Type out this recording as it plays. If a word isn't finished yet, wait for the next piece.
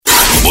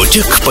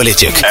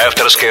Politic.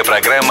 Авторская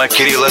программа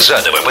Кирилла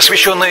Задова,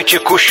 посвященная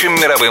текущим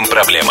мировым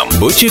проблемам.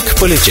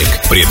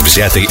 Politic.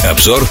 Предвзятый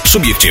обзор,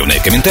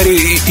 субъективные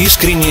комментарии и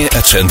искренние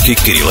оценки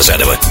Кирилла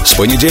Задова. С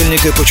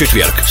понедельника по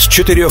четверг с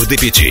 4 до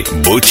 5.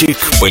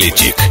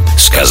 Politic.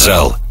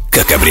 Сказал,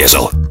 как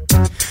обрезал.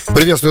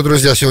 Приветствую,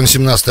 друзья. Сегодня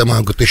 17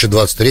 мая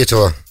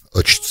 2023-го.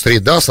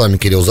 Среда, с вами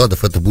Кирилл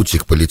Задов, это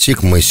Politic.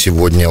 Мы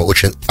сегодня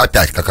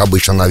опять, как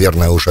обычно,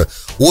 наверное, уже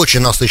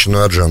очень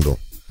насыщенную адженду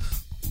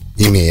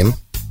имеем.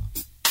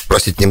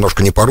 Простите,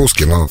 немножко не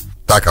по-русски, но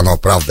так оно,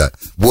 правда,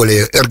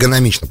 более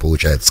эргономично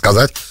получается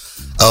сказать.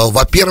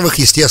 Во-первых,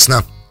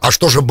 естественно, а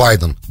что же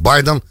Байден?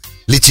 Байден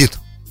летит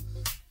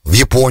в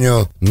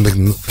Японию,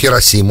 в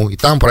Хиросиму, и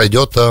там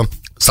пройдет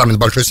саммит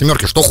Большой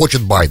Семерки. Что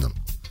хочет Байден?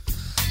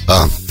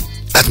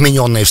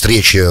 Отмененные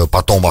встречи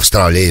потом в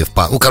Австралии.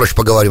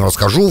 Поговорим,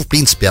 расскажу. В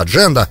принципе,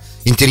 адженда,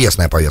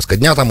 интересная повестка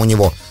дня там у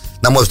него.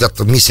 На мой взгляд,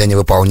 миссия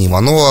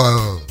невыполнима,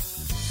 но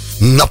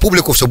на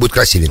публику все будет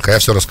красивенько, я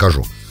все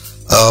расскажу.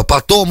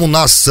 Потом у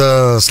нас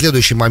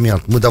следующий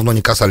момент. Мы давно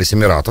не касались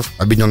Эмиратов,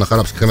 Объединенных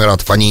Арабских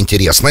Эмиратов. Они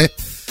интересные.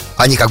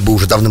 Они как бы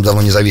уже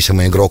давным-давно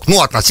независимый игрок.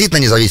 Ну, относительно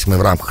независимый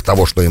в рамках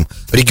того, что им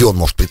регион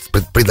может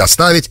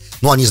предоставить.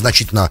 Но они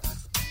значительно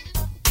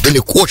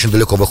очень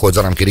далеко выходят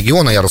за рамки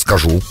региона. Я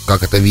расскажу,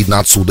 как это видно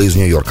отсюда, из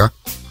Нью-Йорка.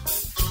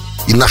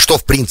 И на что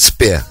в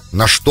принципе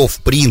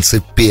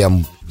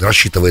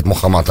рассчитывает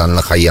Мухаммад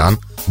Аль-Нахаян,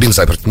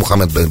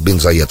 Мухаммед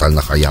бин Заед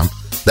Аль-Нахаян.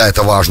 Да,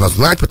 это важно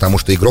знать, потому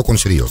что игрок он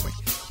серьезный.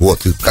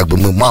 Вот, и как бы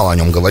мы мало о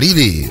нем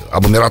говорили,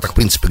 об Эмиратах, в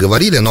принципе,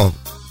 говорили, но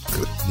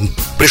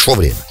пришло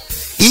время.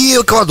 И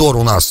Эквадор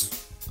у нас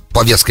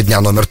повестка дня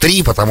номер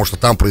 3, потому что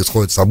там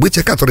происходят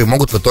события, которые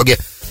могут в итоге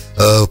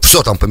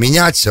все там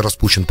поменять.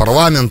 Распущен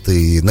парламент,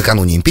 и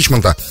накануне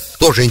импичмента.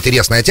 Тоже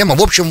интересная тема.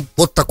 В общем,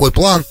 вот такой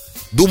план.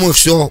 Думаю,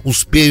 все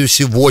успею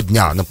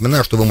сегодня.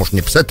 Напоминаю, что вы можете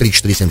мне писать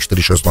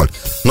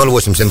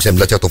 347-460-0877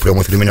 для тех, кто в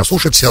прямом эфире меня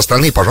слушает. Все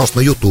остальные, пожалуйста,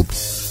 на YouTube.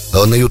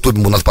 На YouTube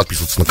у нас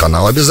подписываться на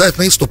канал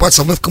обязательно. И вступать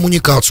со мной в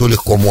коммуникацию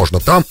легко можно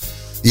там.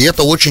 И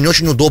это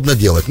очень-очень удобно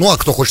делать. Ну, а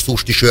кто хочет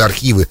слушать еще и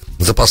архивы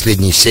за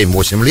последние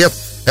 7-8 лет,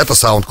 это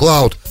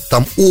SoundCloud.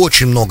 Там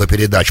очень много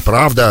передач,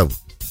 правда.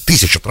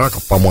 1000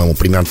 треков, по-моему,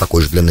 примерно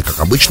такой же длины, как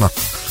обычно.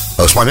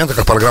 С момента,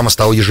 как программа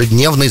стала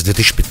ежедневной с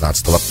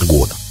 2015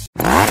 года.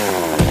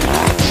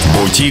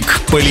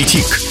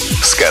 Politic.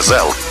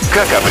 Сказал,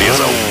 как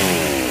обрезал.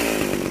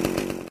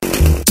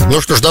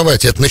 Ну что ж,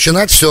 давайте это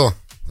начинать все.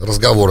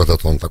 Разговор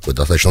этот, он такой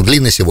достаточно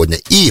длинный сегодня.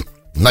 И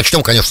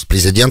начнем, конечно, с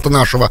президента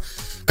нашего,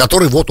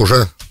 который вот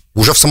уже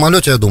в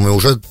самолете, я думаю,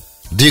 уже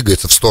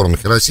двигается в сторону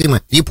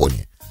Хиросимы,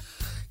 Японии.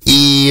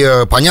 И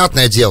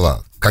понятное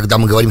дело, когда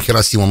мы говорим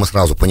Хиросима, мы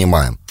сразу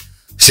понимаем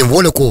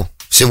символику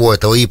всего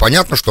этого. И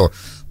понятно, что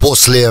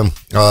после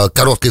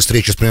короткой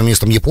встречи с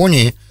премьер-министром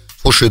Японии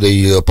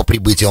Фушидой по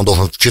прибытии, он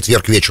должен в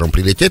четверг вечером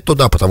прилететь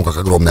туда, потому как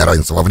огромная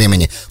разница во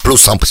времени,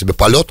 плюс сам по себе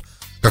полет,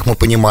 как мы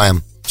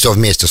понимаем, все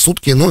вместе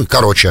сутки, ну и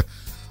короче,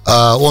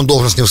 он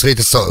должен с ним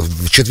встретиться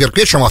в четверг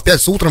вечером, а в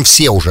пятницу утром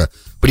все уже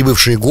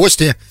прибывшие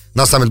гости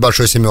на саммит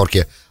Большой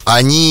Семерки,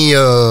 они,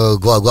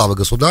 главы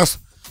государств,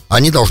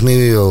 они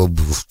должны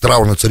в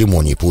траурной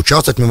церемонии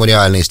поучаствовать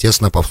мемориально,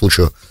 естественно, по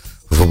случаю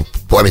в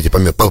памяти,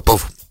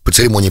 по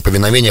церемонии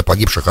повиновения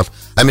погибших от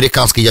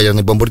американской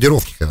ядерной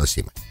бомбардировки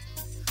Хиросимы.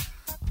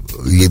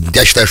 И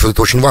я считаю, что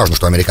это очень важно,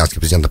 что американский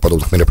президент на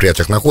подобных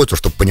мероприятиях находится,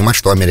 чтобы понимать,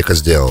 что Америка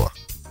сделала.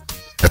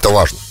 Это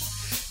важно.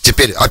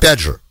 Теперь, опять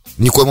же,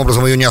 никоим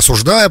образом ее не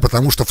осуждая,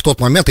 потому что в тот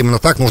момент именно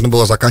так нужно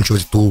было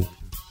заканчивать ту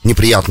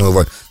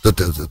неприятную,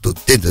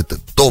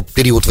 тот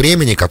период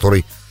времени,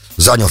 который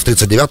занял с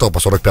 39 по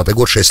 45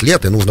 год 6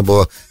 лет, и нужно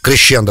было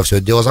крещендо все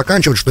это дело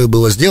заканчивать, что и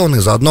было сделано, и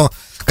заодно,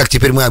 как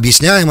теперь мы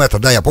объясняем это,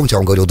 да, я помните, я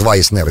вам говорил, 2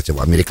 есть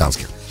нарратива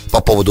американских по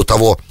поводу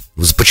того,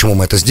 почему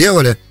мы это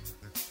сделали.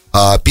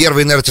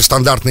 Первый нарратив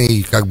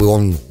стандартный, как бы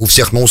он у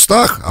всех на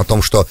устах, о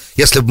том, что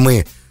если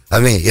бы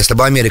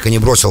Америка не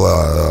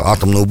бросила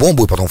атомную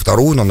бомбу и потом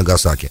вторую на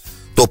Нагасаки,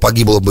 то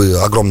погибло бы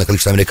огромное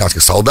количество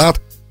американских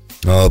солдат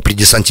при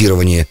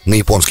десантировании на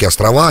японские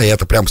острова, и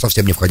это прям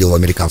совсем не входило в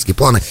американские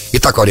планы. И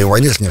так во время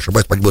войны, если не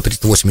ошибаюсь, погибло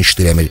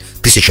 384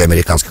 тысячи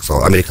американцев.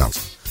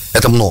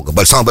 Это много,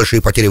 самые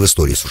большие потери в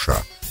истории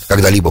США,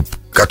 когда-либо,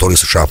 которые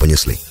США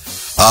понесли.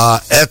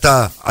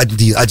 Это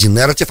один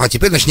нарратив, а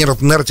теперь,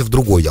 значит, нарратив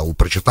другой. Я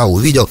прочитал,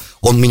 увидел,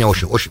 он меня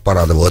очень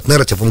порадовал. Этот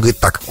нарратив, он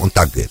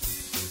так говорит,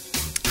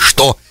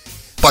 что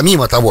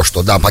помимо того,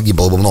 что, да,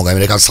 погибло бы много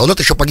американских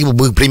солдат, еще погибло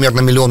бы примерно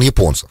 1 миллион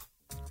японцев.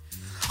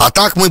 А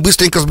так мы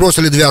быстренько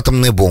сбросили 2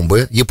 атомные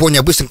бомбы,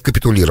 Япония быстренько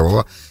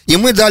капитулировала, и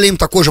мы дали им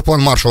такой же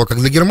план Маршалла, как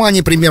для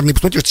Германии примерно. И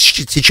посмотрите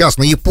сейчас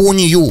на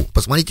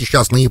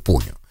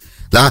Японию,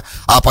 да,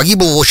 а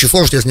погибло в общей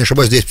сложности, если не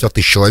ошибаюсь, 250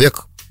 тысяч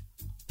человек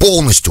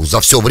полностью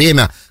за все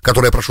время,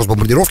 которое прошло с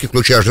бомбардировки,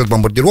 включая жертв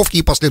бомбардировки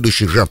и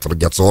последующих жертв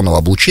радиационного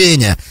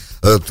облучения,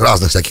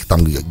 разных всяких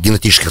там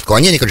генетических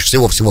отклонений, короче,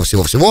 всего,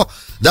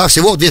 да,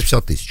 всего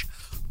 250 тысяч,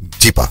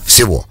 типа,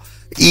 всего.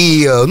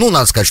 И, ну,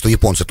 надо сказать, что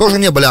японцы тоже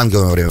не были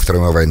ангелами во время Второй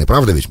мировой войны,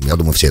 правда ведь? Я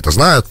думаю, все это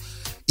знают.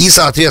 И,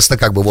 соответственно,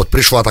 как бы вот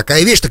пришла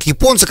такая вещь, так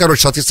японцы, короче,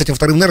 в соответствии с этим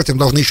вторым нарративом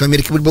должны еще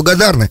Америке быть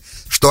благодарны,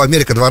 что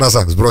Америка 2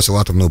 раза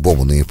сбросила атомную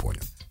бомбу на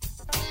Японию.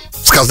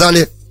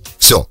 Сказали,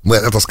 все,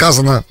 это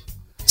сказано,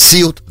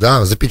 sealed,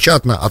 да,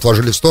 запечатано,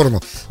 отложили в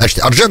сторону. Значит,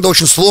 адженда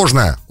очень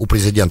сложная у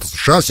президента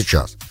США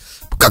сейчас.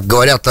 Как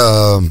говорят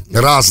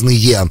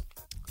разные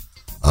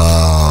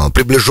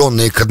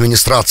приближенные к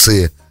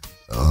администрации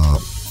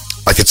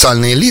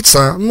официальные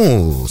лица,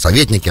 ну,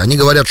 советники, они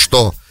говорят,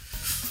 что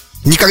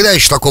никогда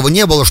еще такого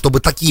не было,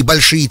 чтобы такие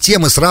большие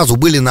темы сразу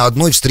были на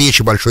одной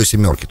встрече Большой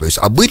Семерки. То есть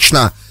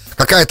обычно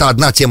какая-то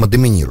одна тема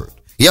доминирует.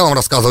 Я вам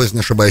рассказывал, если не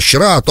ошибаюсь,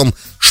 вчера о том,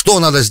 что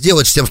надо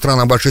сделать всем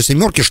странам Большой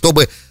Семерки,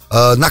 чтобы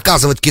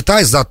наказывать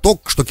Китай за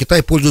то, что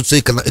Китай пользуется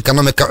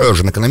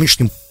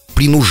экономическим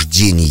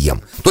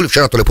принуждением. То ли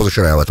вчера, то ли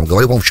позавчера я об этом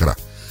говорил, по-моему, вчера.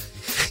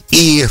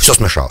 И все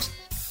смешалось.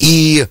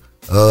 И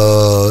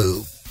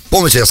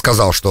помните, я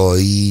сказал, что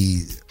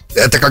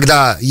это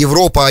когда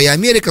Европа и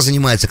Америка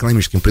занимаются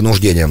экономическим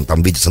принуждением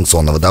там, в виде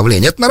санкционного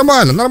давления. Это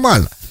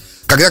нормально.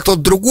 Когда кто-то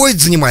другой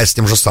занимается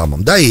тем же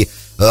самым, да, и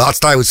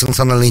отстаивает свои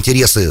национальные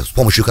интересы с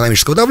помощью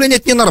экономического давления,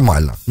 это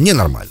ненормально.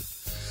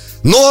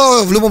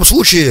 Но в любом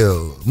случае,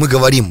 мы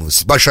говорим,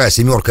 Большая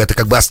Семерка — это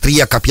как бы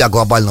острие копья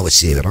глобального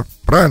севера,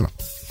 правильно?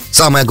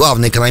 Самая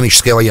главная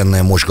экономическая и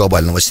военная мощь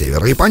глобального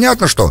севера. И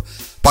понятно, что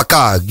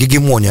пока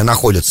гегемония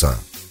находится,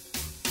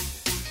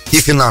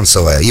 и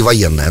финансовая, и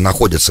военная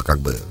находится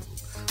как бы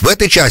в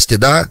этой части,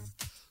 да,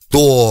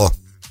 то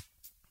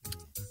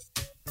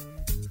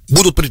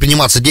будут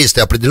предприниматься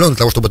действия определенные для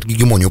того, чтобы эту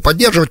гегемонию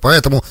поддерживать,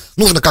 поэтому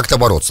нужно как-то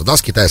бороться, да,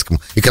 с китайским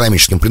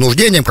экономическим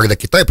принуждением, когда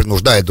Китай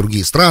принуждает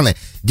другие страны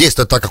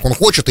действовать так, как он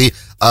хочет, и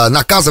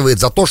наказывает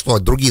за то, что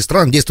другие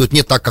страны действуют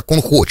не так, как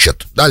он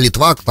хочет, да,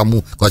 Литва, к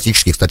тому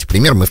классический, кстати,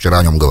 пример, мы вчера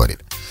о нем говорили.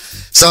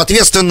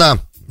 Соответственно,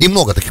 и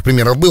много таких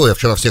примеров было, я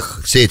вчера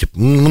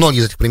многие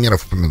из этих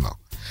примеров упоминал.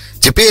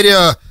 Теперь,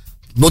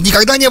 но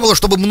никогда не было,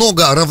 чтобы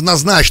много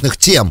равнозначных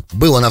тем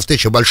было на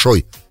встрече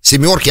Большой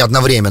Семерки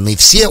одновременно, и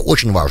все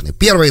очень важны.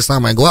 Первое и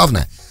самое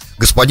главное,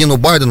 господину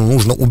Байдену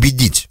нужно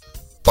убедить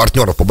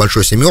партнеров по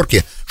Большой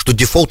Семерке, что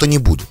дефолта не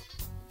будет.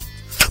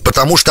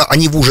 Потому что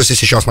они в ужасе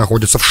сейчас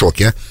находятся, в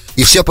шоке,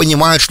 и все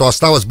понимают, что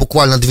осталось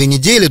буквально 2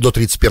 недели до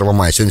 31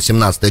 мая, сегодня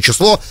 17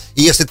 число,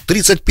 и если к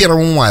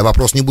 31 мая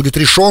вопрос не будет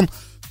решен,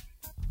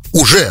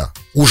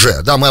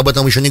 уже, да, мы об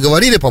этом еще не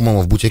говорили,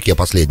 по-моему, в бутике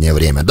последнее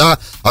время, да,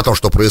 о том,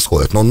 что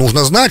происходит, но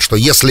нужно знать, что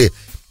если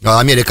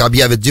Америка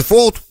объявит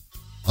дефолт,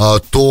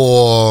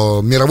 то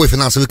мировой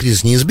финансовый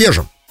кризис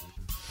неизбежен.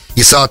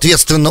 И,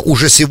 соответственно,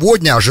 уже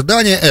сегодня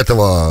ожидания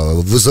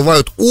этого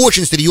вызывают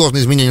очень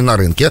серьезные изменения на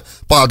рынке,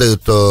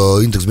 падает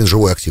индекс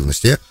биржевой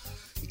активности,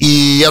 и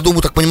я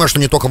думаю, так понимаю, что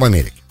не только в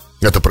Америке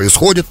это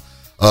происходит.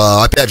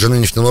 Опять же,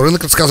 нынешний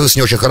рынок сказывается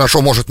не очень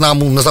хорошо, может,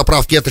 нам на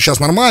заправке это сейчас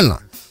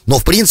нормально, но,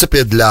 в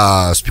принципе,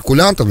 для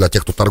спекулянтов, для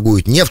тех, кто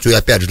торгует нефтью, и,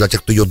 опять же, для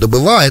тех, кто ее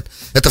добывает,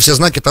 это все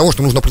знаки того,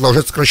 что нужно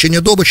продолжать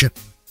сокращение добычи,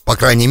 по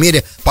крайней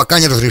мере, пока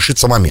не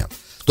разрешится момент.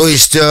 То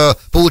есть,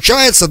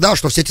 получается, да,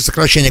 что все эти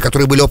сокращения,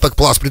 которые были ОПЕК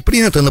Плюс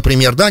предприняты,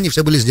 например, да, они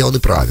все были сделаны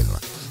правильно,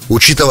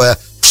 учитывая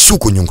всю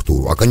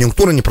конъюнктуру, а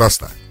конъюнктура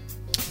непростая.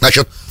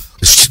 Значит,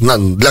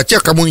 для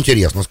тех, кому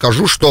интересно,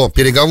 скажу, что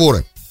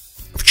переговоры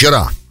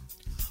вчера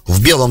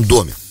в Белом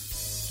доме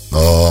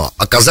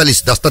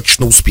оказались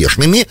достаточно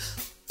успешными.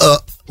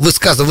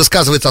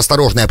 Высказывается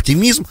осторожный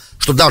оптимизм,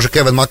 что даже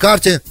Кевин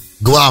Маккарти,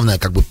 главное,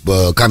 как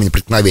бы, камень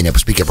преткновения по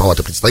спикеру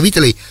Палаты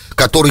представителей,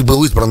 который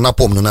был избран,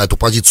 напомню, на эту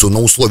позицию на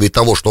условии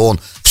того, что он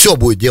все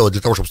будет делать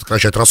для того, чтобы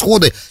сокращать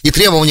расходы, и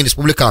требование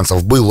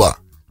республиканцев было,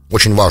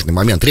 очень важный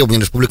момент,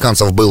 требование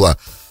республиканцев было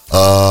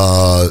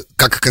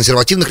как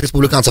консервативных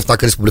республиканцев,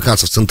 так и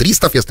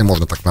республиканцев-центристов, если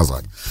можно так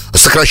назвать,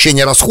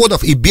 сокращение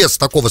расходов, и без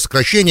такого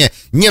сокращения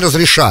не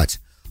разрешать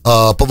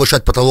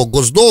повышать потолок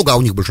госдолга, а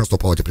у них большинство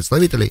в Палате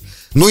представителей.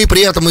 Ну и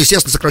при этом,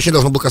 естественно, сокращение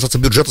должно было касаться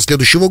бюджета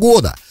следующего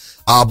года.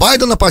 А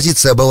Байдена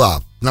позиция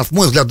была, на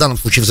мой взгляд, в данном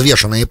случае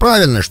взвешенная и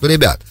правильная, что,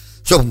 ребят,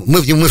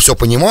 мы все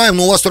понимаем,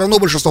 но у вас все равно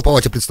большинство в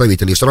Палате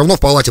представителей, все равно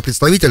в Палате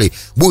представителей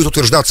будет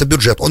утверждаться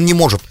бюджет. Он не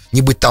может не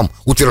быть там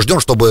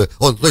утвержден, чтобы...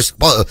 то есть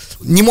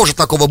не может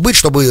такого быть,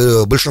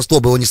 чтобы большинство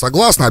было не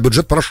согласно, а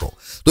бюджет прошел.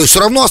 То есть все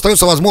равно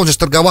остается возможность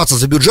торговаться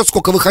за бюджет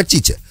сколько вы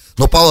хотите.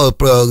 Но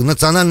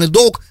национальный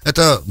долг —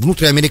 это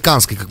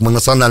внутриамериканский, как бы,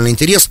 национальный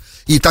интерес,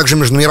 и также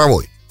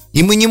междумировой.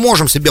 И мы не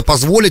можем себе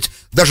позволить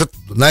даже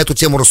на эту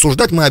тему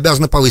рассуждать, мы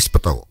обязаны повысить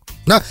потолок.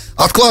 Да?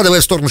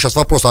 Откладывая в сторону сейчас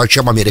вопрос, о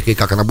чем Америка и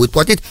как она будет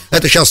платить,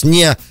 это сейчас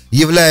не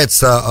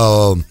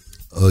является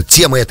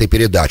темой этой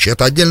передачи.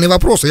 Это отдельный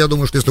вопрос, и я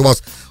думаю, что если у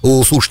вас,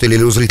 у слушателей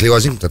или у зрителей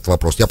возникнет этот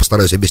вопрос, я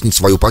постараюсь объяснить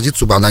свою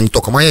позицию, она не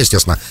только моя,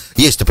 естественно,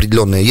 есть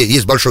определенные,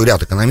 есть большой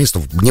ряд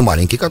экономистов, не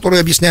маленькие, которые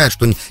объясняют,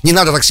 что не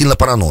надо так сильно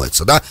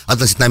параноиться, да,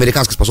 относительно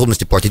американской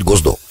способности платить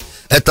госдолг.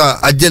 Это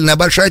отдельная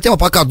большая тема,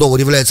 пока доллар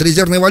является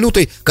резервной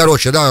валютой,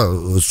 короче, да,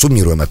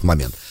 суммируем этот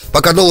момент.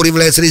 Пока доллар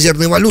является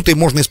резервной валютой,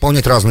 можно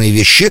исполнять разные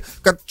вещи,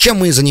 чем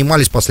мы и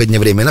занимались в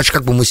последнее время. Иначе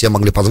как бы мы себе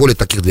могли позволить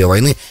таких 2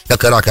 войны,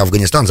 как Ирак и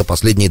Афганистан, за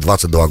последние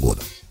 22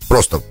 года.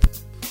 Просто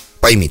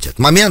Поймите, этот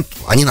момент,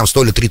 они нам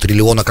стоили 3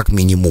 триллиона как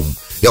минимум.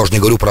 Я уже не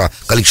говорю про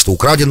количество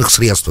украденных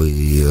средств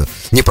и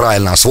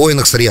неправильно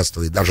освоенных средств,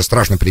 и даже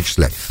страшно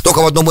перечислять.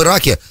 Только в одном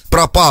Ираке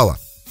пропало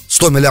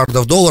 100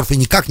 миллиардов долларов, и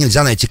никак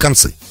нельзя найти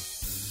концы.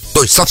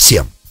 То есть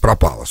совсем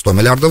пропало 100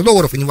 миллиардов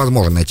долларов, и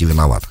невозможно найти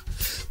виноватых.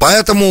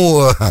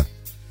 Поэтому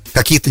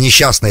какие-то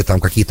несчастные там,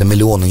 какие-то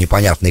миллионы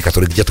непонятные,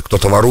 которые где-то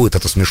кто-то ворует,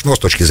 это смешно с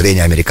точки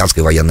зрения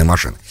американской военной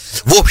машины.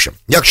 В общем,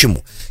 я к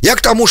чему? Я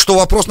к тому, что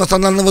вопрос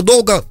национального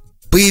долга,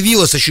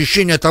 появилось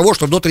ощущение того,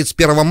 что до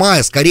 31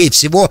 мая, скорее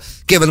всего,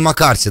 Кевин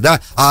Маккарти,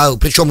 да, а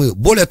причем и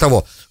более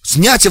того,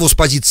 снять его с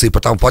позиции по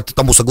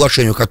тому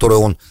соглашению, которое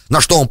он,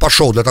 на что он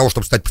пошел для того,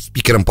 чтобы стать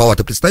спикером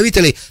Палаты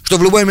представителей, что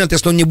в любой момент,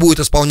 если он не будет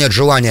исполнять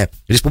желания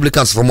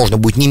республиканцев, его можно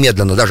будет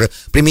немедленно, даже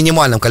при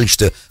минимальном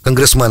количестве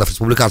конгрессменов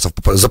республиканцев,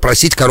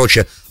 запросить,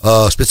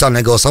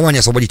 специальное голосование,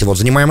 освободить его от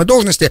занимаемой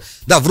должности.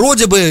 Да,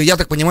 вроде бы, я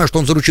так понимаю, что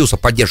он заручился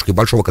поддержкой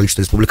большого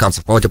количества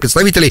республиканцев в Палате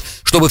представителей,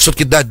 чтобы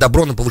все-таки дать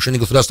добро на повышение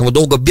государственного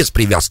долга без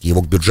привязки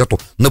его к бюджету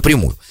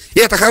напрямую. И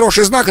это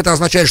хороший знак, это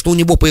означает, что у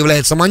него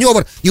появляется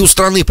маневр, и у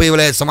страны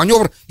появляется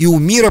маневр, и у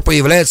мира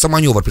появляется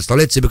маневр.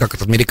 Представляете себе, как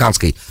от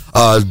американской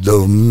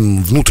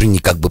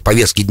внутренней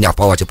повестки дня в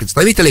Палате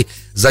представителей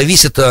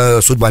зависит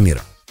судьба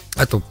мира.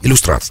 Это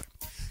иллюстрация.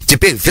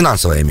 Теперь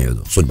финансовая, я имею в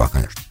виду, судьба,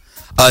 конечно.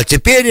 А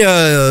теперь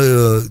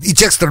и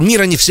тех стран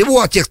мира не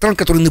всего, а тех стран,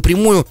 которые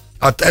напрямую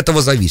от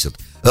этого зависят.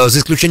 За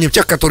исключением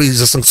тех, которые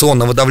из-за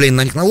санкционного давления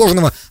на них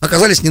наложенного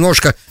оказались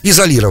немножко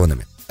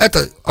изолированными.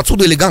 Это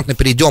отсюда элегантно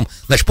перейдем.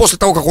 Значит, после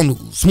того, как он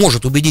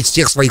сможет убедить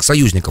всех своих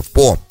союзников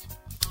по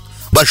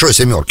Большой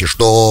Семерке,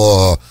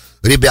 что,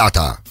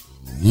 ребята,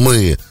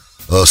 мы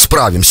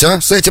справимся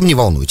с этим, не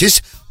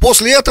волнуйтесь.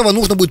 После этого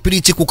нужно будет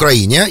перейти к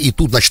Украине, и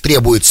тут, значит,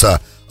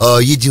 требуется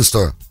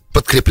единство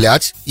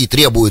подкреплять, и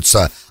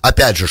требуется,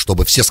 опять же,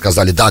 чтобы все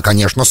сказали: да,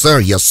 конечно, сэр,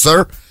 yes,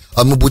 sir,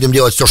 мы будем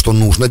делать все, что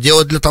нужно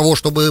делать для того,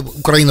 чтобы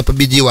Украина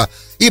победила,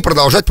 и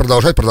продолжать,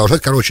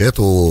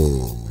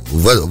 эту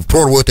в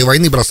прорву этой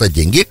войны бросать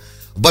деньги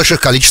в больших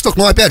количествах.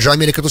 Но, опять же,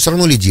 Америка-то все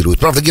равно лидирует.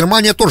 Правда,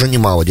 Германия тоже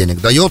немало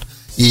денег дает,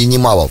 и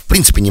немало, в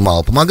принципе,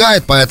 немало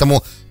помогает,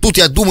 поэтому тут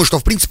я думаю, что,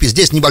 в принципе,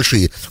 здесь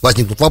небольшие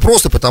возникнут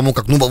вопросы, потому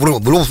как, в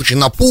любом случае,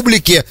 на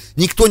публике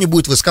никто не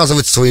будет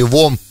высказывать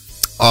своего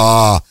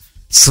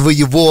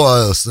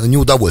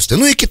неудовольствия.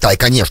 Ну и Китай,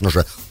 конечно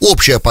же,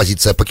 общая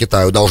позиция по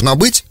Китаю должна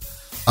быть.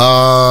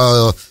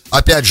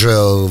 Опять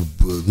же,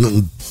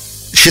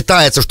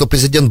 считается, что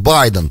президент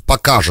Байден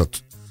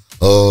покажет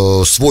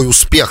свой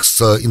успех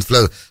с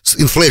Inflation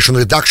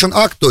Reduction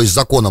Act, то есть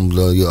законом,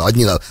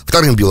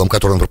 вторым биллом,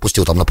 который он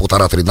пропустил там на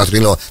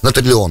 1,5 на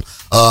триллион,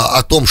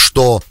 о том,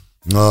 что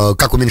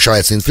как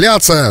уменьшается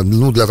инфляция.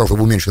 Ну, для того,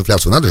 чтобы уменьшить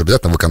инфляцию, надо же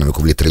обязательно в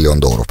экономику влить $1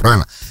 триллион,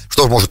 правильно?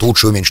 Что может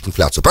лучше уменьшить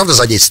инфляцию? Правда,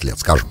 за 10 лет,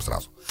 скажем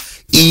сразу.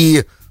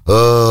 И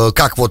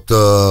как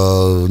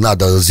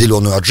надо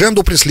зеленую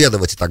адженду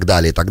преследовать и так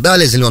далее,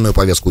 зеленую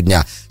повестку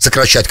дня,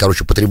 сокращать,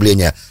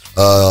 потребление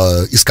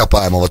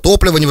ископаемого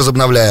топлива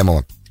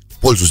невозобновляемого в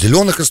пользу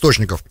зеленых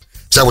источников.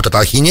 Вся эта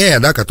ахинея,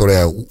 да,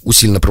 которая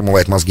усиленно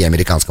промывает мозги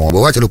американскому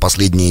обывателю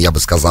последние, я бы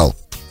сказал,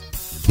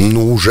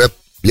 уже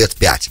лет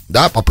 5,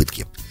 да,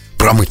 попытки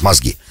промыть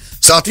мозги.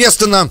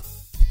 Соответственно,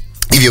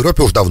 и в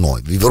Европе уж давно,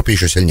 в Европе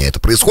еще сильнее это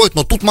происходит,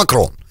 но тут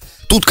Макрон.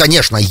 Тут,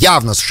 конечно,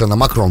 явно совершенно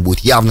Макрон будет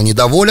явно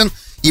недоволен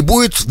и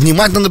будет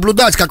внимательно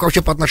наблюдать, как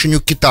вообще по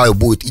отношению к Китаю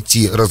будет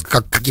идти,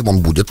 каким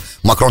он будет.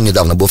 Макрон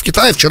недавно был в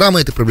Китае, вчера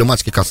мы этой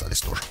проблематики касались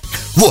тоже.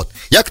 Вот,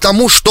 я к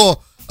тому,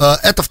 что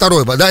это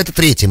второй, да, это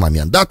третий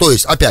момент, да, то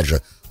есть, опять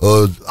же,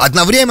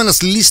 одновременно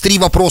слились 3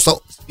 вопроса,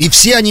 и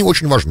все они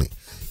очень важны.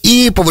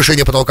 И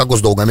повышение потолка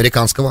госдолга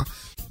американского,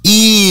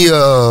 и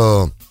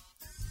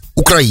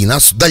Украина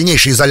с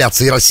дальнейшей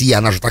изоляцией России,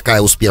 она же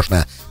такая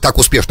успешная, так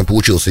успешно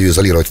получилось ее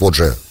изолировать, вот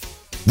же,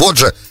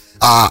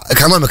 а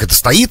экономика-то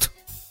стоит.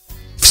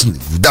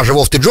 Даже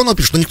Wall Street Journal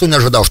пишет, что никто не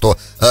ожидал, что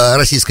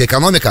российская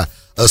экономика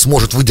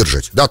сможет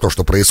выдержать, да, то,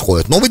 что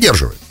происходит, но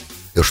выдерживает.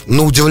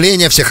 На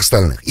удивление всех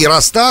остальных. И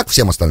раз так,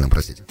 всем остальным,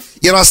 простите.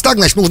 И раз так,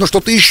 значит, нужно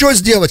что-то еще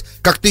сделать,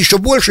 как-то еще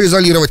больше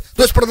изолировать,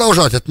 то есть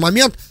продолжать этот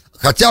момент.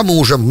 Хотя мы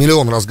уже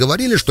миллион раз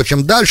говорили, что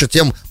чем дальше,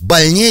 тем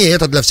больнее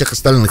это для всех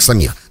остальных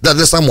самих. Да,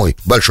 для самой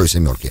Большой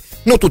Семерки.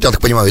 Ну, тут, я так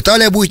понимаю,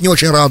 Италия будет не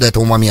очень рада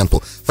этому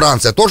моменту.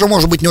 Франция тоже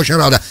может быть не очень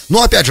рада.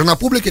 Но, опять же, на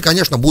публике,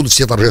 конечно, будут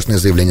все торжественные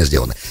заявления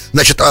сделаны.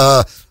 Значит,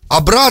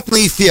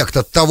 обратный эффект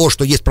от того,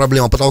 что есть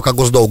проблема потолка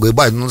госдолга, и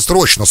Байдену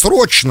срочно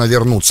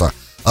вернуться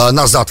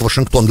назад в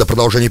Вашингтон для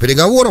продолжения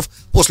переговоров,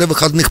 после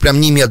выходных прям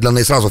немедленно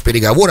и сразу в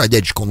переговоры, а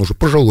дядечка он уже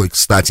пожилой,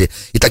 кстати,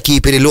 и такие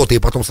перелеты, и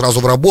потом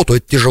сразу в работу,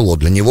 это тяжело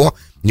для него,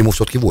 ему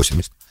все-таки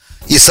 80.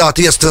 И,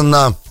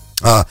 соответственно,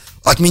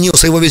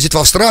 отменился его визит в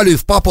Австралию и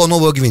в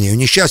Папуа-Новую Гвинею.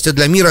 Несчастье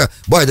для мира,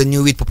 Байден не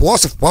увидит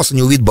папуасов, папуасы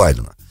не увидят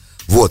Байдена.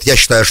 Вот, я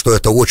считаю, что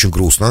это очень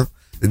грустно.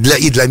 И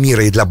для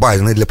мира, и для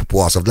Байдена, и для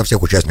папуасов, для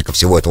всех участников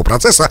всего этого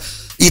процесса.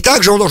 И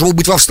также он должен был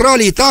быть в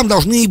Австралии, и там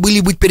должны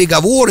были быть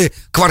переговоры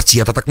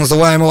квартета, так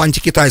называемого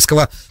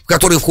антикитайского, в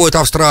который входит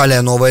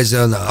Австралия,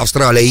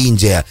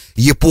 Индия,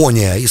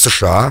 Япония и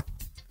США.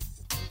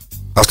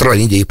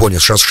 Австралия, Индия, Япония,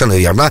 совершенно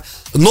верно.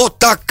 Но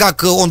так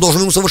как он должен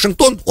вернуться в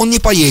Вашингтон, он не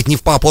поедет ни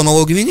в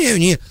Папуа-Новую Гвинею,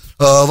 ни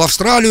в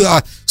Австралию,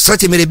 а с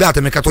этими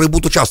ребятами, которые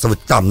будут участвовать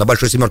там, на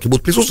Большой Семерке,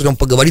 будут присутствовать, он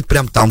поговорит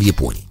прямо там, в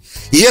Японии.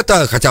 И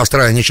это, хотя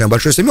Австралия не член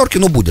Большой Семерки,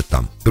 но будет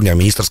там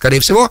премьер-министр, скорее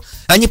всего,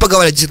 они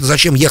поговорят, действительно,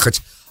 зачем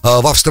ехать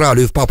в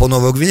Австралию и в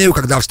Папуа-Новую Гвинею,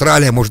 когда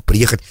Австралия может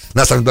приехать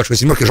на саммит Большой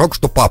Семерки, жалко,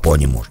 что Папуа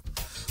не может.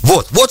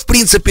 Вот, в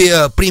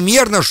принципе,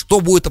 примерно,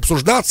 что будет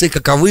обсуждаться и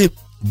каковы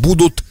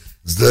будут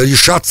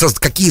решаться,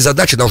 какие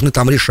задачи должны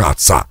там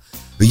решаться.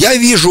 Я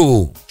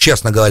вижу,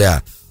 честно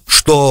говоря,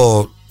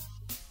 что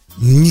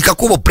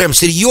никакого прям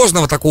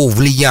серьезного такого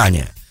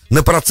влияния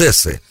на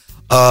процессы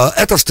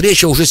эта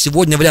встреча уже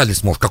сегодня вряд ли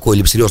сможет,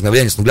 какое-либо серьезное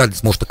влияние вряд ли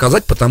сможет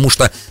оказать, потому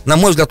что, на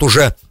мой взгляд,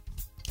 уже,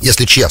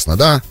 если честно,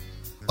 да,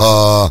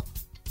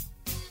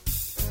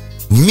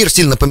 мир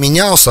сильно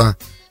поменялся,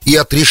 и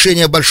от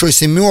решения Большой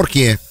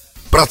Семерки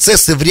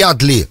процессы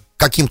вряд ли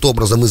каким-то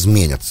образом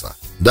изменятся,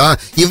 да,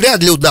 и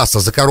вряд ли удастся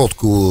за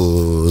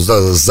короткую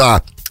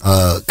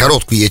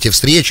эти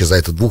встречи, за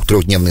этот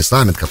 2-3-дневный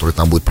саммит, который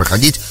там будет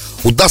проходить,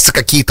 удастся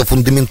какие-то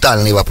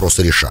фундаментальные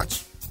вопросы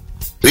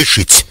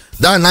решить,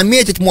 да,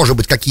 наметить, может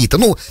быть, какие-то,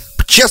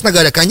 честно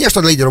говоря,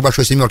 конечно, для лидеров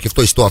Большой Семерки в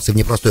той ситуации, в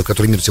непростой, в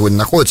которой мир сегодня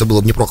находится,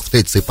 было бы неплохо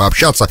встретиться и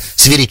пообщаться,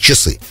 сверить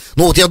часы.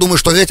 Я думаю,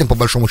 что этим, по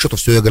большому счету,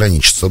 все и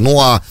ограничится.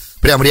 А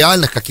прям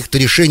реальных каких-то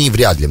решений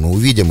вряд ли мы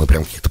увидим, и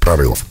прям каких-то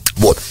прорывов.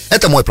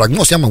 Это мой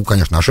прогноз, я могу,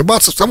 конечно,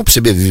 ошибаться. Само по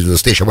себе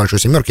встреча Большой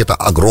Семерки — это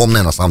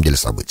огромное, на самом деле,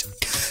 событие.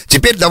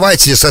 Теперь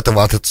давайте с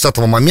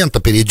этого момента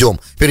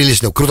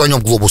перелеснем,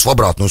 крутанем глобус в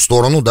обратную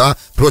сторону, да,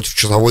 против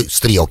часовой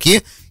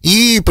стрелки,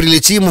 и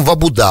прилетим в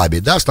Абу-Даби,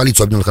 да, в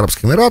столицу Объединенных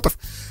Арабских Эмиратов.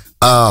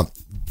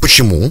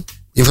 Почему?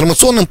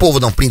 Информационным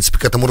поводом, в принципе,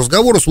 к этому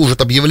разговору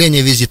служит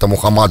объявление визита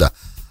Мухаммада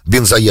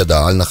бин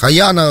Заеда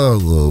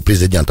Аль-Нахаяна,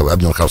 президента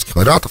Объединенных Арабских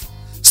Эмиратов.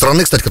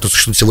 Страны, кстати, которая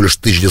существует всего лишь с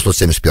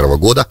 1971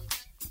 года.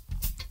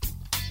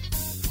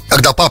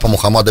 Когда папа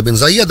Мухаммада бин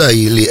Заеда,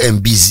 или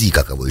МБЗ,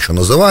 как его еще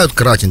называют,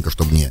 кратенько,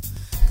 чтобы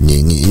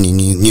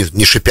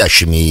не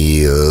шипящими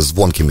и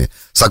звонкими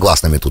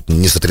согласными тут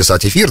не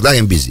сотрясать эфир, да,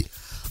 МБЗ.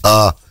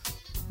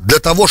 Для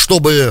того,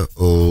 чтобы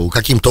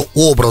каким-то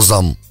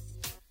образом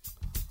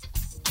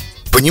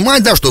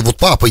понимать, да, что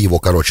папа его,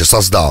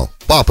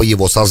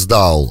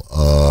 создал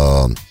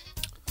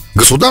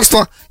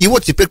государство, и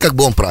теперь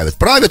он правит,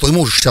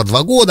 ему уже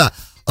 62 года,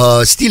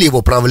 стиль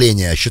его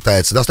правления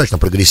считается достаточно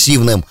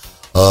прогрессивным,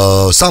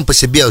 сам по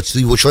себе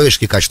его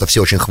человеческие качества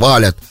все очень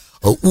хвалят,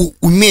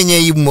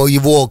 умение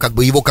его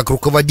как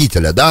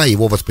руководителя, да,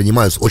 его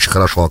воспринимают очень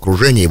хорошо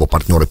окружение, его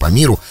партнеры по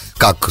миру,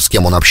 с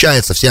кем он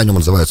общается, все о нем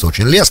отзываются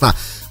очень лестно.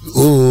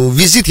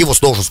 Визит его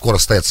должен скоро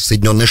состояться в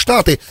Соединенные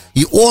Штаты,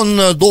 и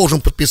он должен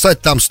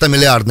подписать там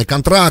 100-миллиардный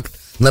контракт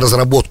на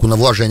разработку, на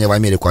вложение в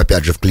Америку,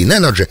 опять же, в Clean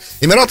Energy.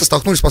 Эмираты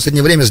столкнулись в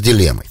последнее время с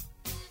дилеммой.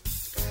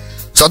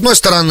 С одной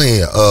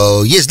стороны,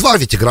 есть два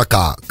ведь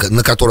игрока,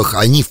 на которых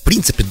они, в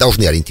принципе,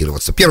 должны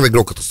ориентироваться. Первый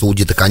игрок — это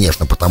саудиты,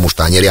 конечно, потому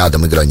что они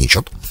рядом и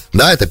граничат.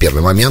 Да, это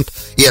первый момент.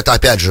 И это,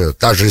 опять же,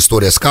 та же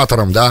история с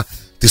Катаром, да.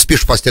 Ты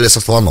спишь в постели со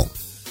слоном.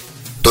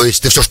 То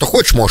есть ты все, что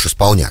хочешь, можешь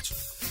исполнять.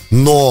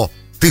 Но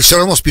ты все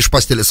равно спишь в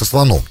постели со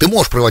слоном. Ты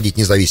можешь проводить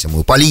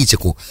независимую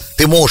политику,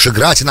 ты можешь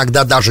играть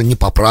иногда даже не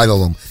по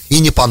правилам и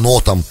не по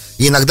нотам,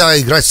 и иногда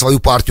играть свою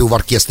партию в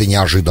оркестре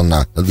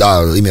неожиданно,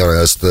 да,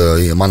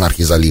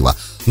 монархии залива.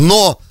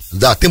 Но,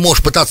 да, ты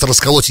можешь пытаться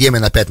расколоть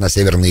Йемен опять на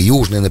северный и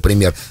южный,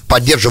 например,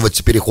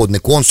 поддерживать переходный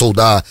консул,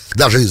 да,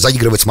 даже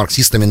заигрывать с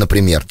марксистами,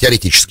 например,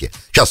 теоретически.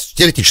 Сейчас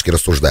теоретически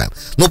рассуждаем.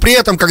 Но при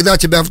этом, когда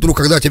тебе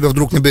вдруг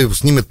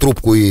снимет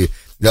трубку и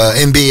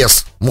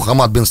МБС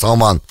Мухаммад бин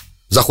Салман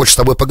захочет с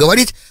тобой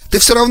поговорить, ты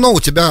все равно,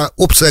 у тебя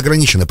опции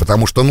ограничены,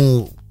 потому что,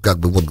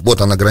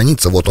 вот она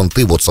граница, вот он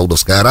ты, вот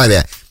Саудовская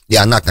Аравия, и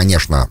она,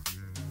 конечно,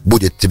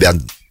 будет тебя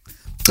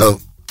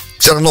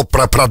все равно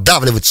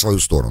продавливать в свою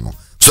сторону.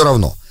 Все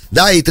равно.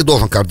 Да, и ты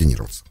должен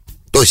координироваться.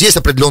 То есть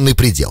определенный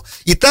предел.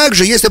 И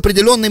также есть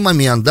определенный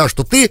момент, да,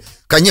 что ты,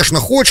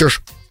 конечно,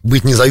 хочешь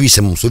быть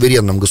независимым,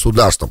 суверенным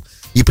государством,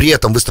 и при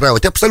этом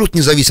выстраивать абсолютно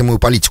независимую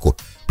политику,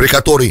 при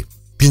которой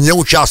ты не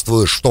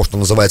участвуешь в том, что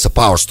называется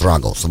power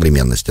struggle в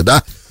современности,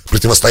 да,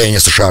 противостояние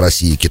США,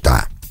 России и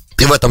Китая.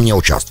 Ты в этом не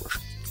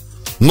участвуешь.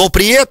 Но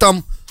при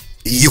этом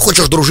и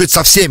хочешь дружить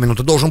со всеми, но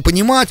ты должен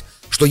понимать,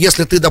 что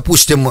если ты,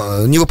 допустим,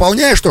 не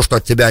выполняешь то, что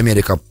от тебя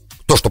Америка,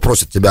 то, что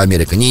просит тебя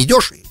Америка, не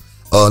идешь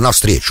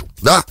навстречу,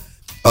 да,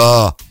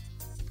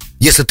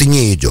 если ты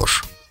не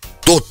идешь,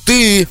 то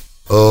ты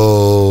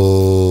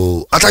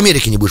от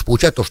Америки не будешь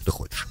получать то, что ты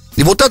хочешь.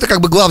 И вот это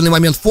главный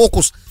момент,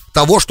 фокус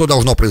того, что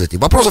должно произойти.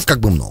 Вопросов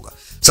много.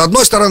 С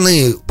одной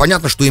стороны,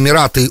 понятно, что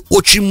Эмираты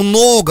очень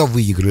много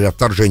выиграли от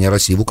вторжения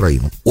России в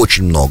Украину.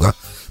 Очень много.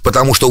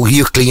 Потому что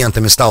их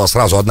клиентами стала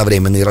сразу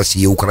одновременно и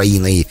Россия, и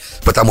Украина, и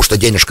потому что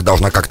денежка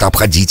должна как-то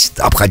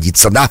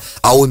обходиться, да.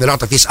 А у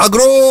Эмиратов есть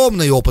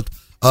огромный опыт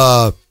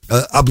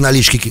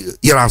обналички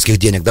иранских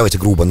денег, давайте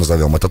грубо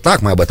назовем это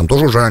так, мы об этом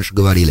тоже уже раньше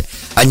говорили.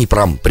 Они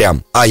прям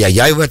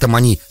ай-яй-яй в этом,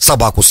 они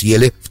собаку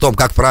съели в том,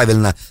 как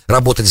правильно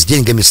работать с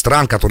деньгами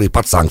стран, которые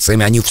под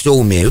санкциями, они все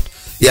умеют.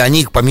 И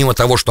они, помимо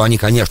того, что они,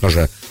 конечно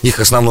же, их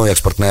основное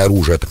экспортное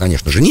оружие, это,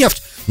 конечно же,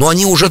 нефть, но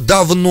они уже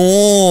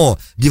давно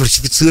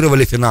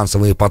диверсифицировали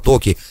финансовые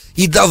потоки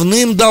и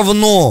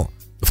давным-давно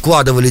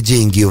вкладывали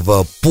деньги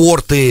в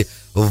порты,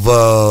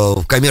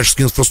 в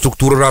коммерческую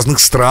инфраструктуру разных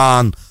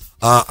стран.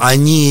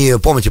 Они,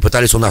 помните,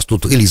 пытались у нас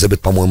тут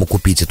Элизабет, по-моему,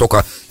 купить,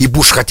 и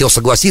Буш хотел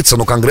согласиться,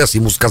 но Конгресс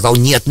ему сказал: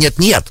 нет,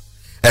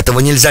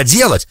 этого нельзя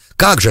делать.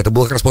 Как же, это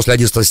было как раз после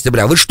 11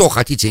 сентября. Вы что,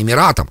 хотите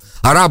Эмиратам,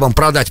 арабам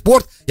продать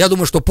порт? Я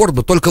думаю, что порт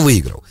бы только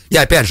выиграл. И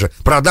опять же,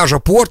 продажа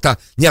порта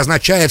не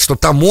означает, что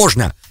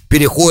таможня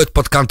переходит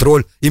под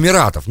контроль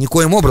Эмиратов.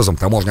 Никоим образом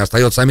таможня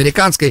остается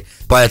американской,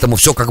 поэтому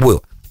все как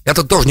было.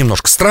 Это тоже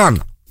немножко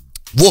странно.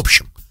 В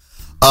общем,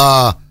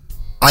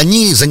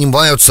 они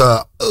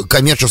занимаются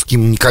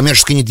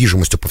коммерческой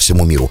недвижимостью по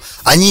всему миру.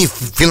 Они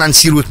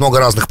финансируют много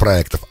разных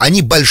проектов.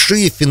 Они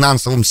большие в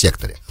финансовом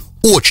секторе.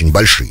 Очень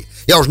большие.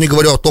 Я уже не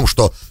говорю о том,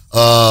 что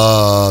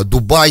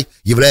Дубай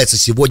является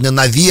сегодня,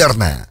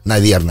 наверное,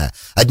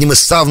 одним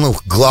из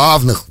самых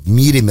главных в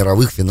мире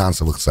мировых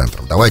финансовых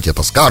центров. Давайте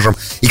это скажем.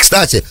 И,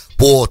 кстати,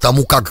 по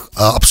тому, как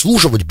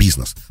обслуживать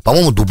бизнес,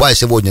 по-моему, Дубай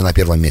сегодня на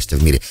первом месте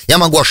в мире. Я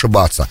могу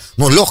ошибаться,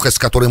 но легкость, с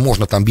которой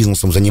можно там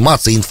бизнесом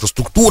заниматься, и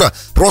инфраструктура,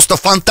 просто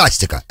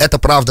фантастика. Это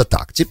правда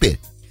так. Теперь.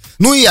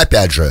 Ну и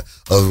опять же,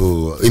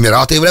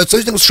 Эмираты являются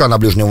союзником США на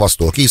Ближнем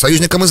Востоке и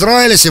союзником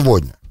Израиля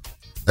сегодня.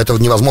 Это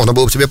невозможно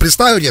было бы себе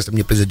представить, если бы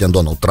не президент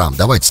Дональд Трамп,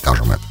 давайте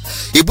скажем это.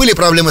 И были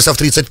проблемы с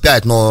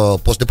F-35, но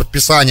после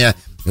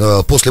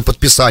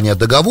подписания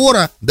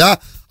договора, да,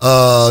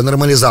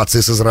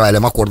 нормализации с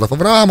Израилем, аккордов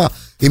Авраама,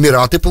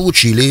 Эмираты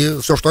получили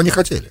все, что они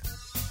хотели,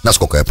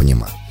 насколько я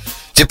понимаю.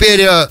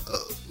 Теперь,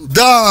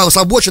 да,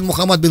 озабочен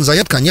Мухаммад бин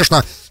Заед,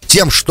 конечно,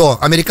 тем, что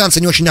американцы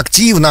не очень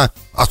активно,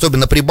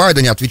 особенно при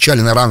Байдене,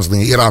 отвечали на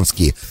разные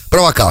иранские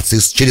провокации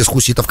через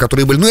хуситов,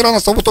 которые были. Ну, Иран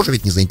особо тоже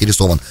ведь не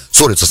заинтересован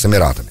ссориться с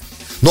Эмиратами.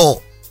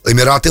 Но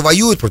Эмираты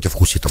воюют против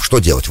хуситов, что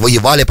делать?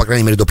 Воевали, по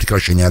крайней мере, до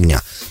прекращения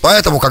огня.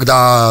 Поэтому,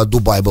 когда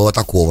Дубай был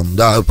атакован,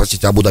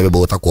 Абу-Даби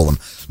был атакован,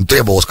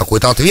 требовался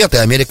какой-то ответ, и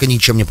Америка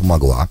ничем не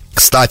помогла.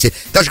 Кстати,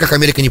 так же, как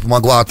Америка не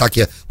помогла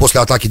после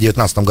атаки в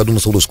 2019 году на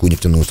саудовскую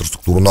нефтяную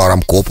инфраструктуру, на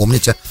Арамко,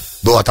 помните?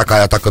 Была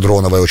такая атака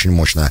дроновая, очень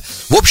мощная.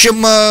 В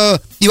общем,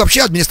 и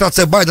вообще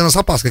администрация Байдена с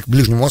опаской к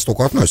Ближнему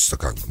Востоку относится,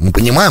 как бы. Мы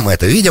понимаем, мы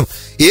это видим.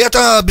 И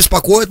это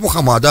беспокоит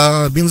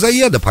Мухаммада бин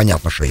Заеда,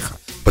 понятно, шейха.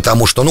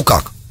 Потому что,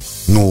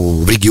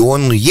 в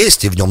регион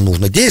есть, и в нем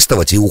нужно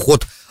действовать, и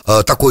уход,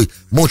 такой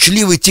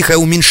молчаливый, тихое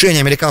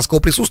уменьшение американского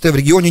присутствия в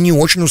регионе не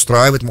очень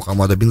устраивает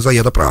Мухаммада бин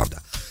Заеда,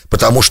 правда.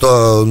 Потому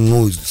что,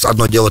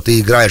 одно дело, ты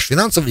играешь в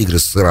финансовые игры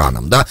с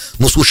Ираном, да,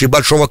 но в случае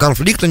большого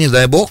конфликта, не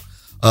дай бог,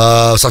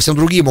 совсем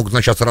другие могут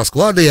начаться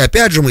расклады, и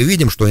опять же мы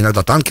видим, что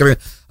иногда танкеры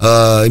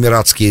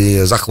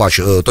эмиратские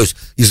захвачивают, то есть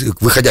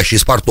выходящие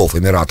из портов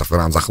Эмиратов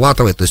Иран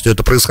захватывает, то есть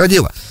это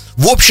происходило.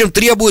 В общем,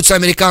 требуется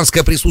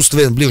американское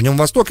присутствие в Ближнем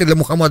Востоке для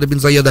Мухаммада бин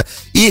Заеда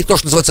и то,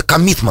 что называется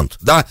commitment,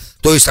 да,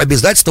 то есть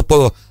обязательство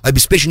по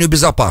обеспечению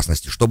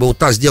безопасности, чтобы вот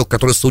та сделка,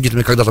 которая с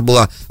саудитами когда-то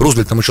была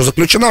Рузвельтом еще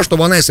заключена,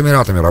 чтобы она и с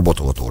Эмиратами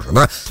работала тоже,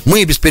 да.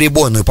 Мы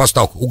бесперебойную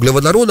поставку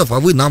углеводородов,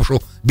 а вы нам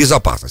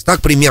безопасность.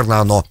 Так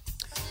примерно оно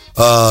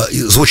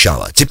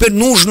звучало. Теперь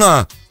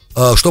нужно,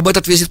 чтобы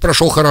этот визит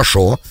прошел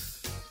хорошо,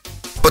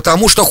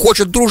 потому что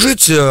хочет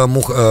дружить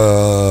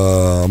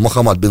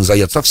Мухаммад бин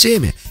Заед со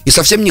всеми, и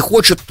совсем не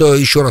хочет,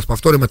 еще раз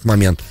повторим этот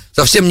момент,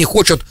 совсем не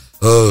хочет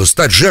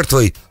стать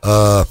жертвой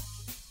в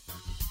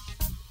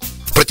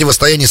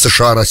противостоянии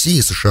США, России,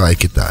 США и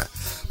Китая.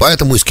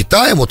 Поэтому и с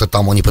Китаем, вот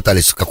там они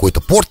пытались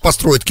какой-то порт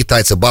построить,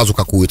 китайцы, базу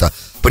какую-то.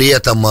 При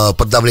этом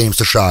под давлением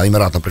США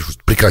Эмиратам пришлось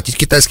прекратить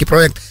китайский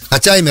проект.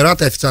 Хотя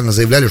Эмираты официально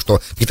заявляли,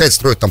 что китайцы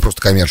строят там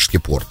просто коммерческий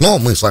порт. Но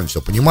мы с вами все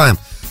понимаем.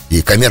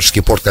 И коммерческий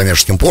порт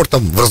коммерческим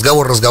портом.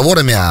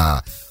 Разговорами,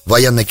 а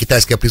военное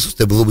китайское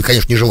присутствие было бы,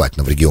 конечно,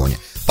 нежелательно в регионе.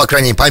 По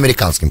крайней мере, по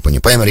американским,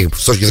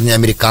 с точки зрения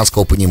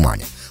американского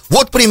понимания.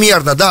 Вот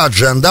примерно, да,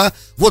 адженда,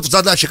 вот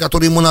задачи,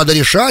 которые ему надо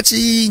решать,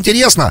 и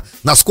интересно,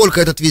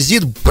 насколько этот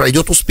визит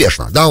пройдет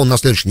успешно. Да, он на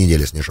следующей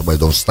неделе, если не ошибаюсь,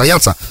 должен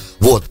состояться.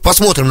 Вот,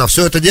 посмотрим на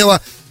все это дело.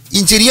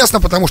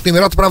 Интересно, потому что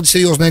Эмираты, правда,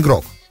 серьезный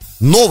игрок.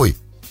 Новый,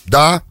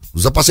 да,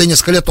 за последние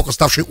несколько лет только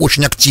ставший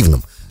очень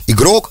активным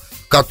игрок,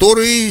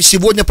 который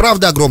сегодня,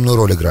 правда, огромную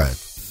роль играет.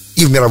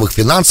 И в мировых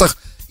финансах,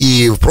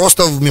 и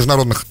просто в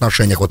международных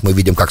отношениях. Вот мы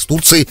видим, как с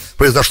Турцией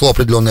произошло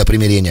определенное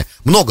примирение.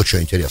 Много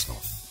чего интересного.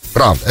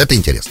 Правда, это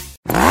интересно.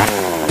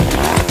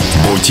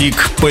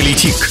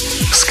 Бутик-политик.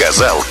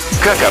 Сказал,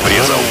 как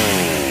обрезал.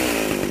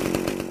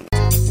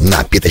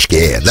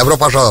 Напиточки. Добро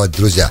пожаловать,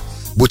 друзья.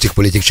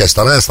 Бутик-политик, часть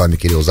 2. С вами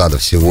Кирилл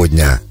Задов.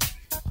 Сегодня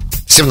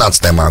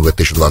 17 мая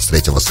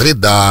 2023,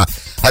 среда.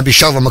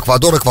 Обещал вам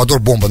Эквадор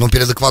бомба. Ну,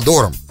 перед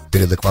Эквадором.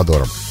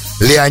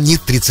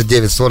 Леонид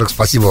 3940,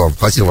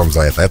 спасибо вам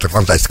за это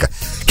фантастика.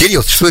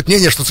 Кирилл, существует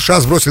мнение, что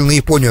США сбросили на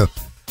Японию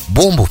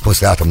бомбу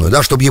послеатомную,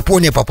 да, чтобы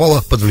Япония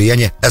попала под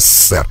влияние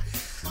СССР.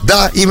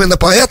 Да, именно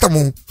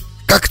поэтому,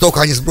 как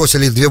только они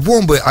сбросили 2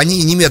 бомбы,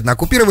 они немедленно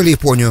оккупировали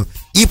Японию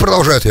и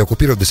продолжают ее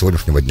оккупировать до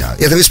сегодняшнего дня.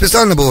 Это ведь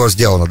специально было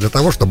сделано для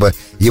того, чтобы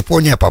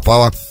Япония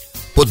попала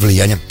под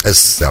влиянием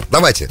СССР.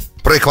 Давайте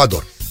про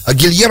Эквадор.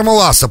 Гильермо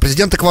Ласса,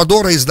 президент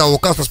Эквадора, издал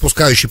указ,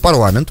 распускающий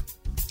парламент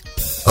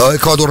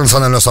Эквадора,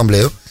 Национальную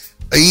ассамблею.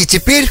 И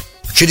теперь,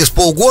 через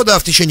полгода,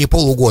 в течение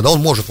полугода,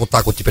 он может вот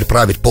так вот теперь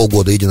править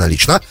полгода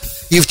единолично,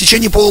 и в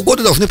течение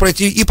полугода должны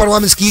пройти и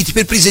парламентские, и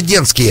теперь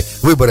президентские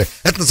выборы.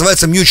 Это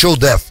называется mutual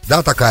death,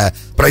 да, такая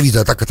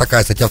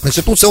статья в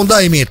Конституции. Он,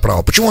 да, имеет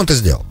право. Почему он это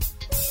сделал?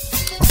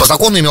 По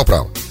закону имел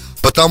право.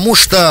 Потому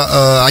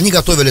что они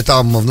готовили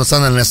там в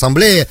Национальной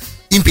ассамблее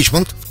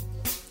импичмент.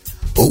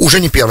 Уже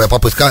не первая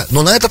попытка,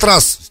 но на этот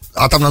раз,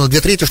 а там надо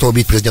 2/3, чтобы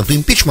убить президенту,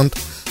 импичмент.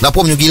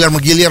 Напомню,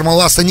 Гильермо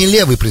Ласса не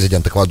левый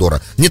президент Эквадора,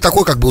 не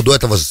такой, как был до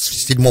этого с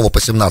 7 по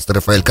 17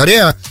 Рафаэль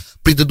Корреа,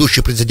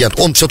 предыдущий президент.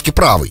 Он все-таки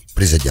правый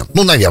президент,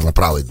 ну, наверное,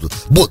 правый.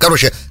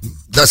 Короче,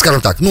 да,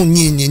 скажем так, ну,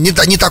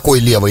 не такой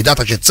левый, да,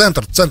 точнее,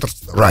 центр,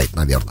 right,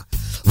 наверное.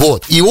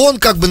 Вот, и он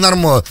как бы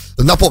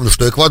напомню,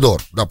 что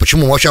Эквадор, да,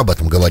 почему мы вообще об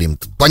этом говорим,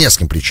 по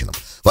нескольким причинам.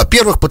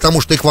 Во-первых,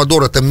 потому что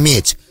Эквадор — это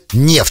медь,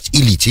 нефть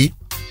и литий,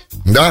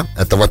 да,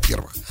 это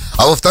во-первых.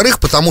 А во-вторых,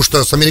 потому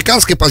что с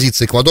американской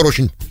позиции Эквадор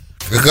очень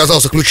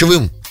оказался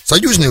ключевым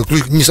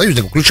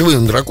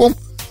ключевым игроком,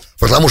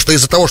 потому что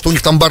из-за того, что у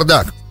них там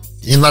бардак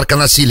и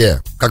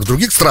нарконасилие, как в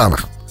других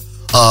странах,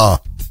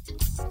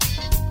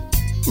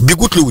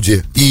 бегут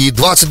люди, и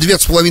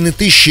 22,5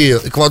 тысячи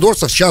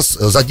эквадорцев сейчас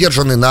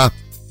задержаны на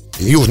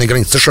южной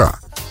границе США.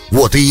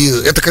 Вот, и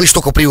это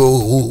количество только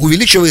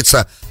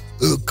увеличивается,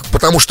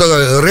 потому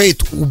что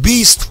рейд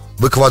убийств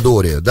в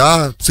Эквадоре,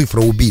 да,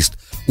 цифра убийств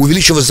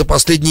увеличилась за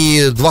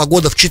последние 2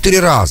 года в 4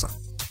 раза.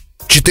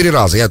 4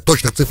 раза. Я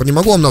точных цифр не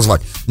могу вам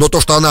назвать, но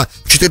то, что она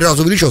в 4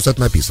 раза увеличилась, это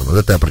написано.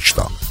 Это я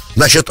прочитал.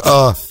 Значит,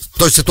 то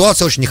есть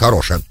ситуация очень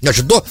нехорошая.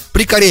 Значит,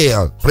 при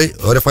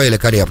Рафаэля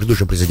Корреа,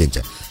 предыдущем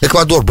президенте,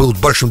 Эквадор был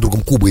большим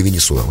другом Кубы и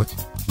Венесуэлы,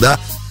 да,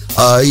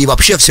 и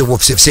вообще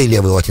всей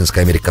левой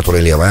Латинской Америки,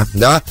 которая левая,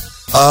 да.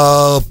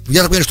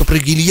 Я так понимаю, что при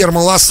Гильермо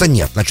Ласса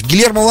нет. Значит,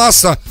 Гильермо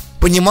Ласса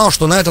понимал,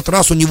 что на этот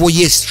раз у него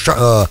есть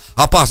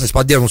опасность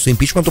подвергнуться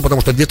импичменту,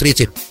 потому что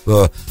 2/3,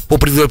 по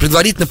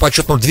предварительным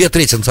подсчетам,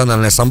 2/3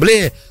 Национальной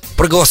ассамблеи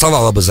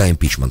проголосовала бы за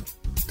импичмент.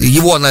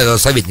 Его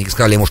советники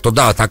сказали ему, что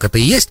да, так это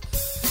и есть.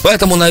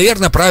 Поэтому,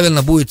 наверное,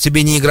 правильно будет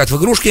себе не играть в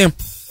игрушки,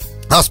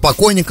 а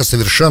спокойненько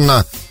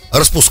совершенно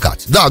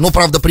распускать. Да, но,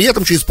 правда, при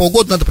этом через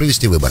полгода надо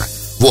провести выборы.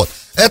 Вот.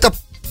 Это,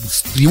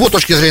 с его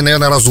точки зрения,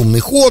 наверное, разумный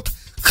ход.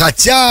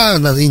 Хотя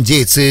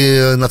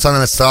индейцы,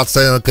 Национальная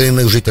ассоциация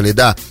коренных жителей,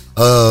 да,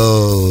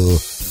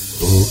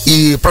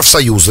 и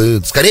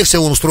профсоюзы, скорее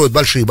всего, он устроит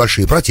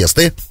большие-большие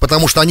протесты,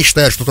 потому что они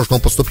считают, что то, что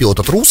он поступил,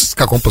 это трус,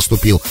 как он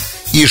поступил,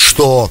 и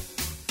что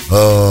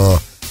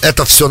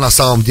это все на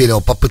самом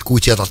деле попытка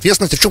уйти от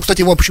ответственности. В чем,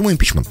 кстати, почему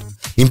импичмент?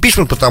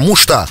 Импичмент, потому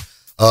что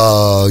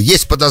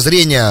есть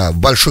подозрения в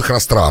больших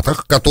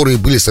растратах, которые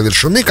были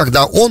совершены,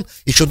 когда он,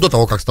 еще до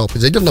того, как стал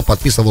президентом,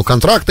 подписывал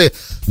контракты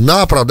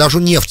на продажу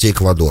нефти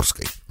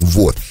эквадорской.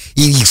 Вот.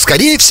 И,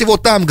 скорее всего,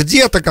 там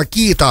где-то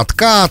какие-то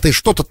откаты,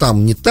 что-то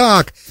там не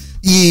так.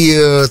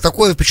 И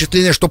такое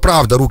впечатление, что,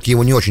 правда, руки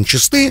его не очень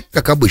чисты,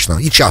 как обычно,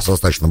 и часто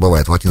достаточно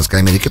бывает в Латинской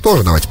Америке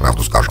тоже, давайте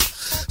правду скажем.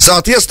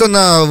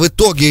 Соответственно, в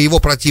итоге его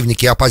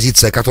противники и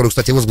оппозиция, которую,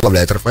 кстати,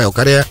 возглавляет Рафаэль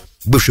Корреа,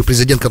 бывший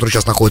президент, который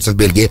сейчас находится в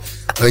Бельгии,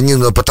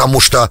 потому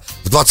что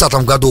в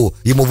 2020 году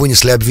ему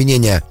вынесли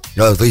обвинение,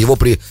 его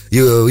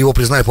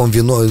признали,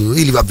 по-моему,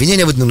 или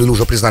обвинение выдвинули, или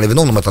уже признали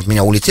виновным, это от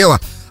меня улетело,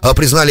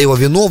 признали его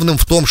виновным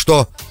в том,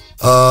 что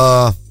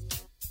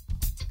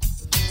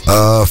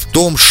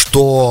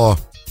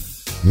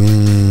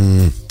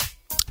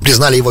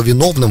признали его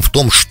виновным в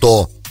том,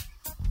 что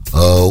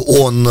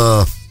он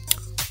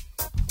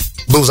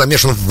был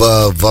замешан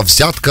во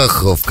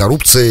взятках, в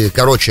коррупции,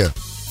 короче,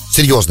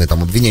 серьезные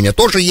там обвинения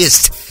тоже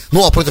есть,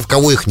 ну а против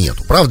кого их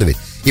нету, правда ведь?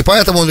 И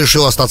поэтому он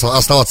решил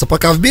оставаться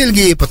пока в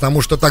Бельгии,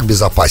 потому что так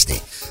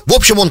безопасней. В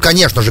общем, он,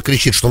 конечно же,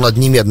 кричит, что надо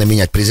немедленно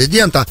менять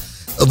президента.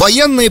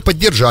 Военные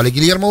поддержали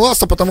Гильермо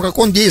Ласса, потому как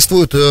он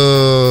действует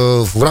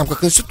в рамках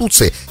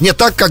Конституции. Не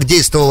так, как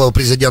действовал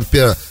президент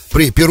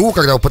Перу,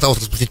 когда он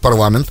пытался распустить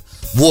парламент.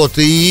 Вот,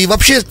 и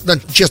вообще,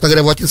 честно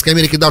говоря, в Латинской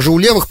Америке даже у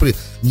левых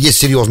есть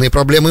серьезные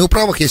проблемы, и у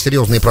правых есть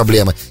серьезные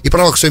проблемы. И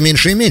правых все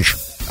меньше и меньше,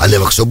 а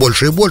левых все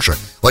больше и больше.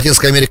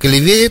 Латинская Америка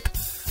левеет,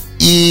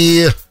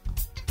 и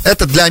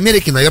это для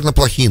Америки, наверное,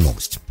 плохие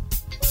новости.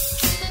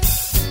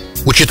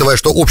 Учитывая,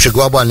 что общий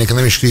глобальный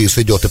экономический кризис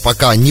идет, и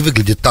пока не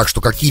выглядит так, что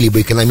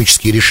какие-либо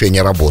экономические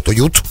решения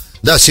работают,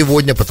 да,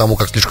 сегодня, потому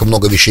как слишком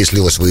много вещей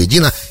слилось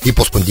воедино, и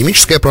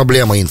постпандемическая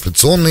проблема, и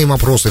инфляционные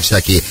вопросы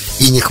всякие,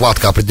 и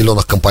нехватка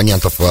определенных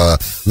компонентов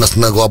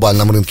на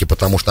глобальном рынке,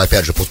 потому что,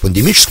 опять же,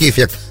 постпандемический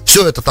эффект,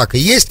 все это так и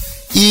есть,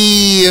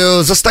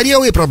 и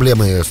застарелые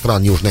проблемы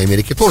стран Южной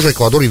Америки тоже,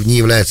 Эквадор не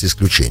является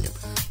исключением,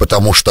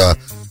 потому что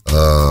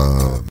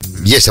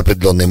есть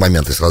определенные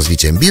моменты с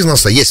развитием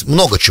бизнеса, есть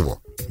много чего,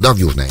 да, в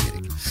Южной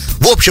Америке.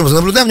 В общем,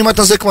 наблюдаем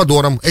внимательно за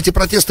Эквадором. Эти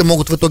протесты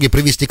могут в итоге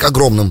привести к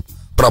огромным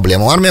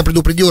проблемам. Армия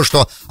предупредила,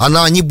 что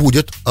она не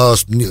будет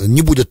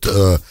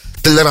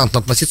толерантно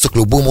относиться к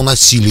любому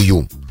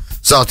насилию.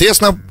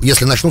 Соответственно,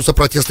 если начнутся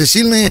протесты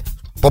сильные,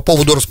 по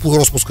поводу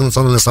распуска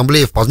Национальной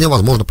Ассамблеи вполне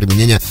возможно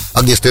применение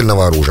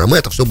огнестрельного оружия. Мы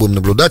это все будем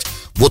наблюдать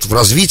вот в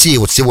развитии.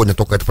 Вот сегодня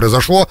только это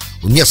произошло.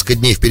 Несколько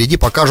дней впереди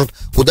покажут,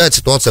 куда эта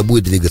ситуация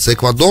будет двигаться.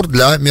 Эквадор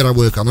для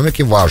мировой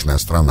экономики важная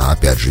страна.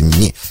 Опять же,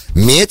 не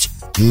медь,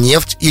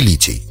 нефть и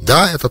литий.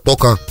 Да, это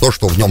только то,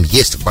 что в нем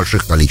есть в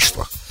больших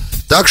количествах.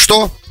 Так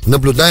что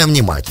наблюдаем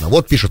внимательно.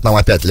 Вот пишет нам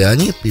опять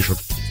Леонид, пишет: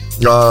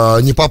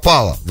 не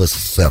попало в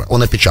СССР,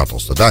 он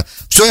опечатался, да.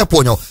 Все, я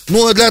понял.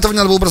 Ну, для этого не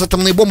надо было бросать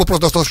атомные бомбы,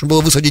 просто достаточно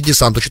было высадить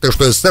десант. Учитывая,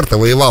 что СССР-то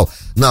воевал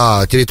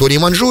на территории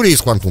Маньчжурии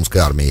с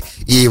Квантунской армией,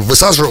 и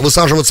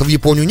высаживаться в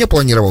Японию не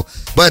планировал.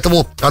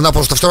 Поэтому она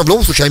просто в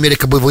любом случае,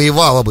 Америка бы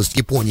воевала бы с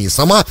Японией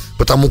сама,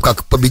 потому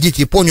как победить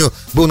Японию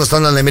был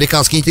национальный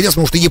американский интерес,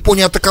 потому что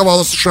Япония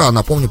атаковала США,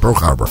 напомню,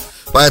 Перл-Харбор.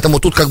 Поэтому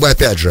тут как бы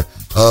опять же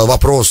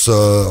вопрос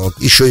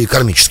еще и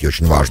кармический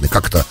очень важный.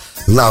 Как-то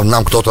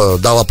нам кто-то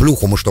дал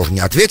оплюху, мы что же не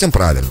ответим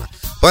правильно?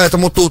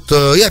 Поэтому тут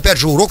и опять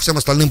же урок всем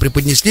остальным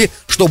преподнесли,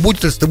 что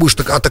будет, если ты будешь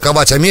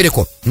атаковать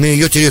Америку на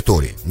ее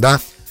территории, да?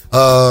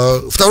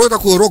 Второй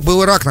такой урок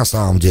был Ирак на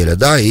самом деле,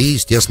 да, и,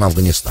 естественно,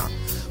 Афганистан.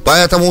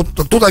 Поэтому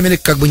тут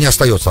Америка как бы не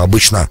остается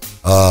обычно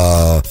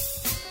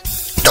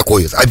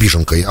такой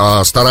обиженкой,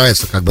 а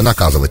старается как бы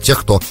наказывать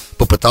тех, кто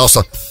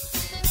попытался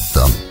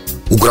там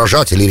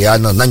угрожать или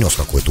реально нанес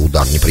какой-то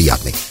удар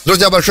неприятный.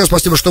 Друзья, большое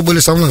спасибо, что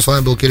были со мной. С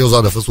вами был Кирилл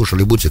Задов и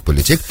слушали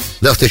Politic.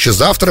 До встречи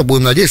завтра.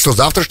 Будем надеяться,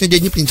 что завтрашний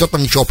день не принесет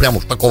нам ничего прям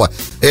уж такого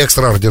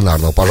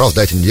экстраординарного.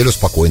 Пожалуйста, дайте неделю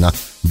спокойно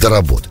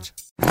доработать.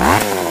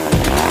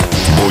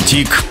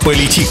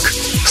 Politic.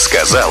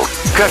 Сказал,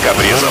 как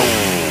обрезал.